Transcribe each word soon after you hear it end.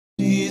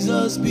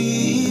just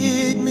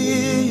bid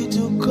me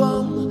to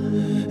come,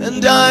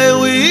 and I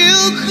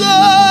will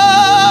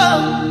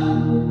come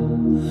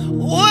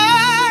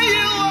where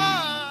you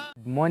are.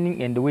 Good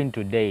morning and win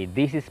today.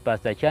 This is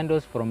Pastor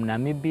Chandles from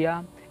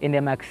Namibia, and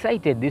I'm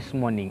excited this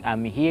morning.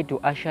 I'm here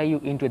to usher you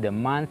into the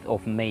month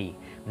of May.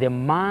 The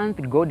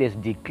month God has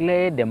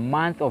declared, the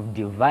month of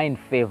divine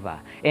favor.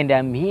 And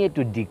I'm here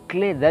to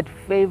declare that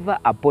favor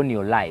upon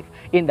your life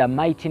in the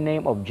mighty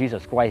name of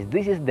Jesus Christ.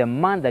 This is the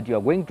month that you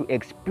are going to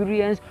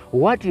experience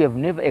what you have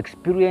never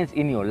experienced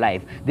in your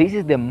life. This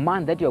is the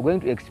month that you are going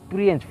to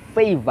experience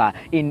favor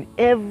in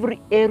every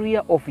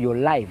area of your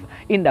life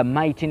in the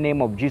mighty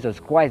name of Jesus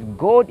Christ.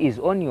 God is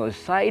on your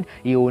side.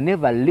 He will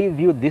never leave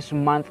you this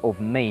month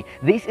of May.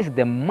 This is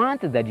the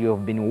month that you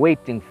have been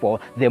waiting for,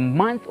 the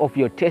month of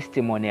your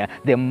testimony,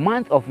 the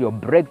month of your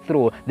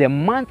breakthrough, the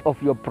month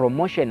of your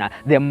promotion,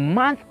 the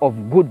month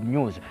of good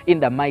news in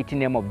the mighty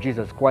name of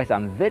Jesus Christ.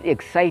 I'm very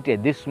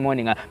excited this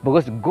morning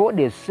because God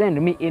has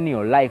sent me in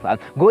your life.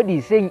 God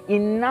is saying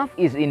enough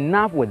is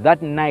enough with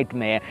that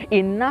nightmare.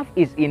 Enough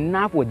is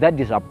enough with that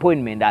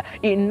disappointment.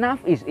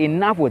 Enough is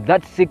enough with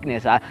that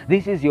sickness.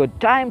 This is your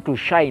time to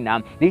shine.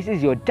 This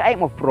is your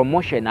time of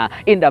promotion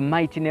in the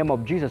mighty name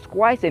of Jesus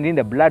Christ and in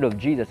the blood of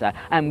Jesus.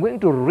 I'm going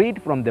to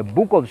read from the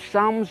book of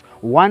Psalms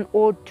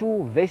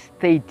 102 verse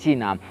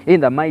 13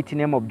 in the mighty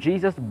name of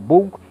Jesus.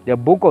 The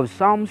book of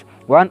Psalms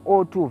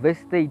 102 verse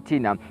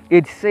 13.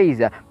 It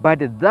says,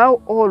 "But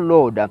thou, O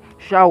Lord,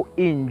 shall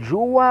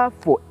endure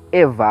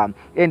forever,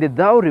 and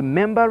thou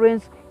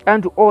remembrance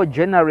unto all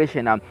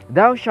generation.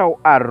 Thou shalt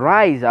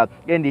arise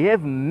and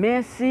have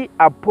mercy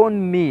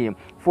upon me,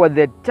 for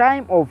the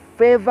time of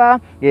favor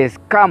is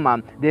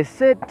come." The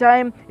set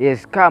time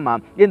is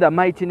come. In the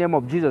mighty name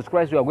of Jesus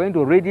Christ, we are going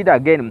to read it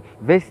again.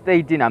 Verse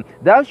 13.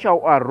 "Thou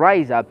shalt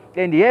arise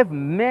and have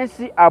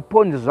mercy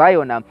upon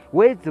Zion."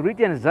 Where it's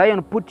written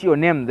Zion, put your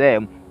name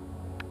there.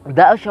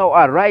 "Thou shalt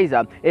arise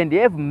and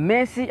have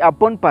mercy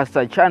upon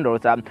Pastor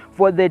Chandles,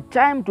 for the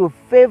time to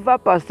favor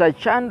Pastor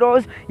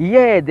Chandles,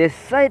 the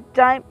set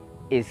time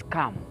is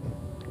come."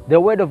 The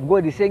word of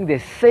God is saying the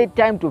set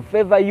time to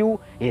favor you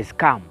is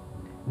come.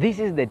 This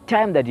is the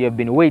time that you have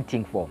been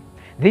waiting for.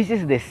 This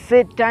is the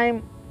set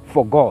time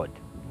for God.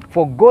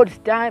 For God's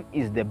time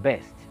is the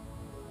best.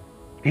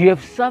 You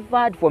have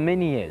suffered for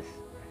many years.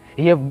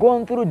 You have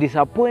gone through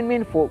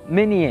disappointment for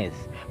many years.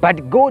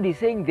 But God is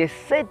saying the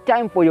set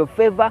time for your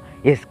favor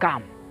is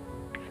come.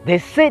 The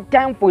set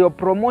time for your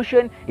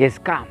promotion is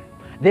come.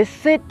 The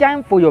set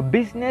time for your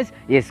business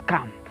is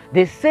come.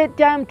 The set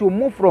time to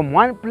move from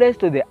one place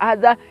to the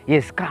other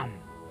is come.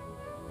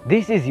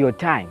 This is your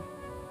time.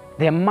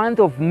 The month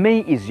of May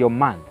is your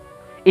month.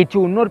 It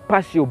will not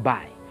pass you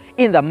by.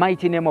 In the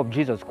mighty name of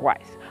Jesus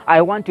Christ,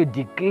 I want to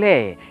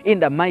declare in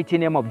the mighty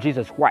name of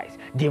Jesus Christ,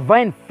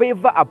 divine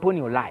favor upon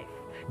your life.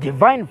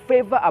 Divine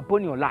favor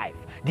upon your life.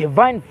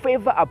 Divine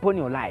favor upon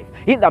your life.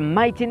 In the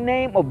mighty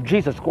name of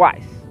Jesus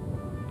Christ.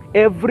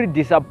 Every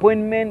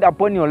disappointment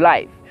upon your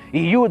life,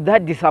 you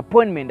that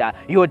disappointment,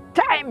 your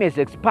time is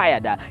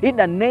expired. In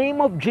the name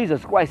of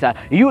Jesus Christ,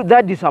 you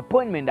that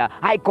disappointment,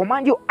 I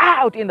command you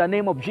out in the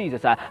name of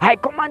Jesus. I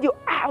command you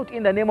out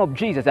in the name of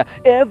Jesus.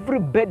 Every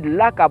bad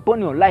luck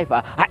upon your life,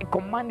 I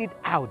command it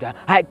out.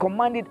 I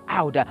command it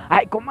out.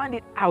 I command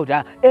it out.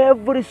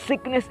 Every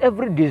sickness,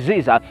 every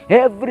disease,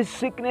 every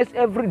sickness,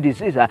 every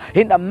disease,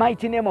 in the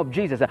mighty name of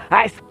Jesus,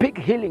 I speak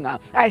healing.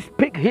 I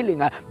speak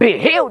healing. Be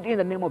healed in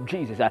the name of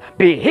Jesus.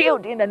 Be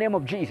healed in the name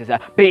of Jesus.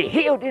 Be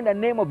healed in the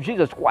name of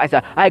Jesus Christ.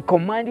 I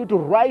command you to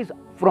rise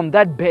from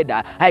that bed.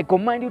 I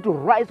command you to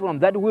rise from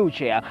that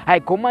wheelchair. I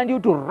command you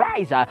to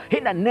rise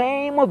in the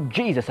name of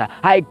Jesus.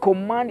 I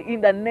command in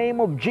the name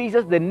of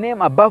Jesus, the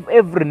name above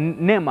every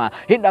name,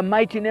 in the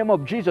mighty name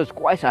of Jesus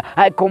Christ,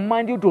 I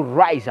command you to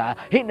rise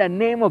in the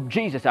name of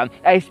Jesus.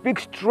 I speak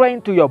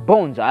strength to your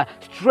bones,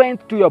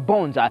 strength to your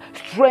bones,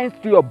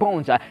 strength to your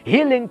bones,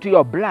 healing to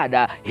your blood,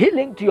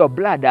 healing to your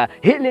blood,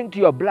 healing to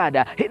your blood,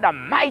 in the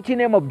mighty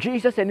name of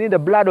Jesus and in the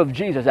blood of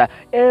Jesus.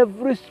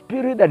 Every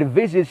spirit that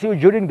visits you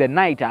during the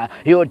night,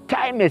 your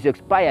time is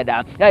expired.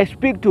 I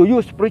speak to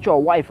you,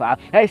 spiritual wife.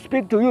 I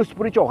speak to you,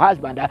 spiritual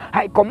husband.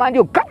 I command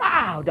you, come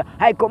out.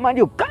 I command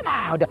you, come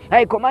out.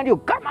 I command you,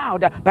 come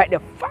out by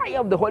the fire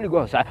of the Holy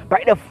Ghost.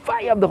 By the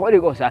fire of the Holy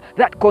Ghost.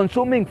 That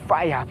consuming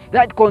fire.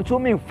 That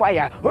consuming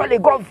fire. Holy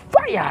Ghost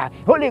fire.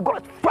 Holy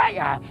Ghost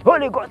fire.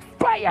 Holy Ghost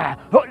fire.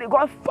 Holy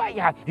Ghost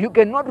fire. You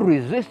cannot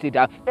resist it.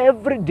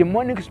 Every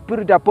demonic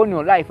spirit upon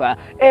your life,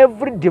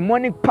 every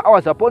demonic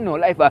powers upon your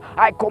life,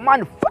 I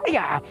command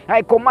fire.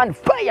 I command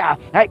fire.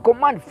 I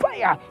command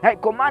fire. I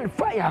command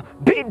fire.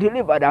 Be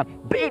delivered.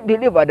 Be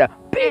delivered.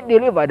 Be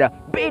delivered.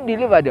 Be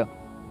delivered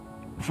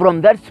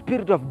from that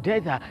spirit of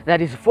death that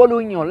is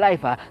following your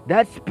life,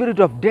 that spirit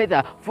of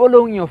death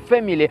following your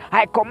family.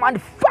 I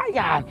command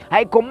fire.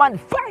 I command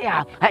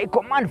fire. I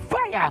command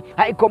fire.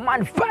 I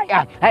command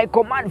fire. I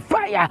command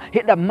fire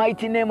in the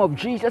mighty name of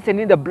Jesus and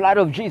in the blood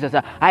of Jesus.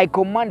 I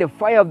command the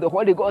fire of the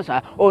Holy Ghost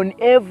on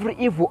every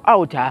evil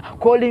altar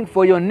calling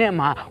for your name,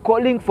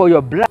 calling for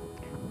your blood.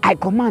 I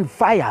command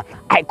fire.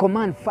 I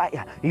command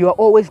fire. You are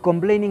always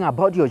complaining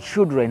about your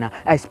children.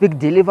 I speak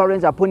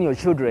deliverance upon your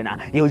children.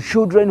 Your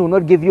children will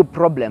not give you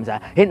problems.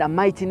 In the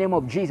mighty name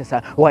of Jesus,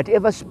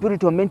 whatever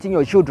spirit tormenting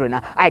your children,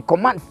 I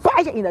command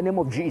fire in the name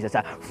of Jesus.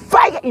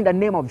 Fire in the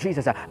name of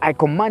Jesus. I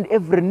command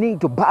every knee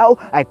to bow.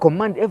 I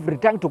command every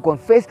tongue to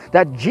confess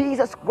that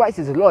Jesus Christ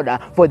is Lord,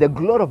 for the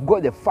glory of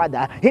God the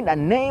Father. In the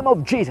name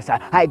of Jesus,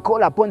 I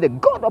call upon the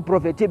God of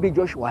Prophet T.B.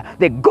 Joshua,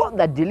 the God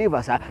that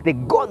delivers, the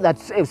God that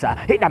saves.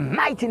 In the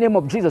mighty name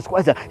of Jesus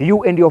Christ,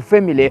 you and your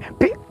family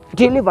be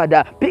delivered,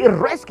 be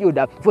rescued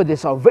for the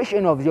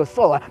salvation of your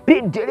soul.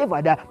 Be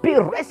delivered, be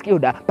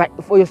rescued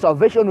for your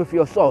salvation of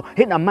your soul.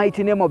 In the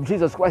mighty name of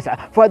Jesus Christ,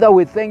 Father,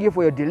 we thank you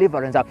for your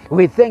deliverance.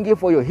 We thank you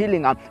for your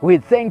healing. We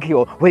thank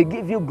you. We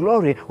give you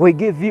glory. We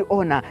give you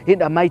honor. In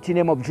the mighty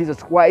name of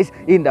Jesus Christ,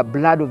 in the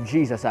blood of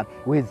Jesus,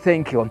 we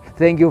thank you.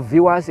 Thank you,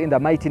 viewers, in the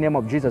mighty name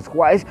of Jesus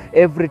Christ.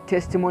 Every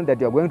testimony that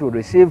you're going to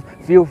receive,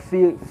 feel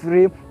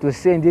free to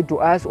send it to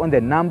us on the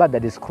number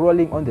that is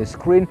scrolling on the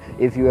screen.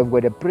 If you have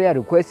got a prayer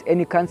request,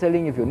 any counseling,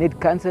 if you need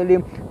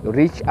counseling,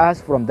 reach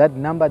us from that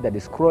number that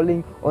is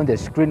scrolling on the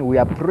screen. We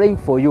are praying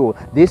for you.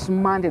 This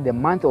month, the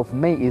month of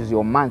May, is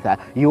your month.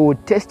 You will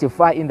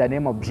testify in the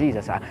name of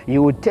Jesus.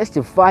 You will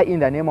testify in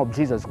the name of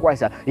Jesus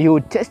Christ. You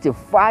will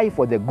testify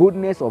for the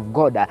goodness of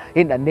God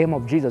in the name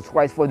of Jesus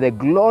Christ. For the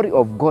glory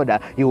of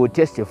God, you will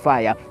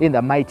testify in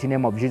the mighty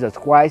name of Jesus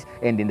Christ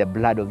and in the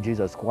blood of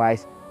Jesus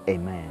Christ.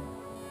 Amen.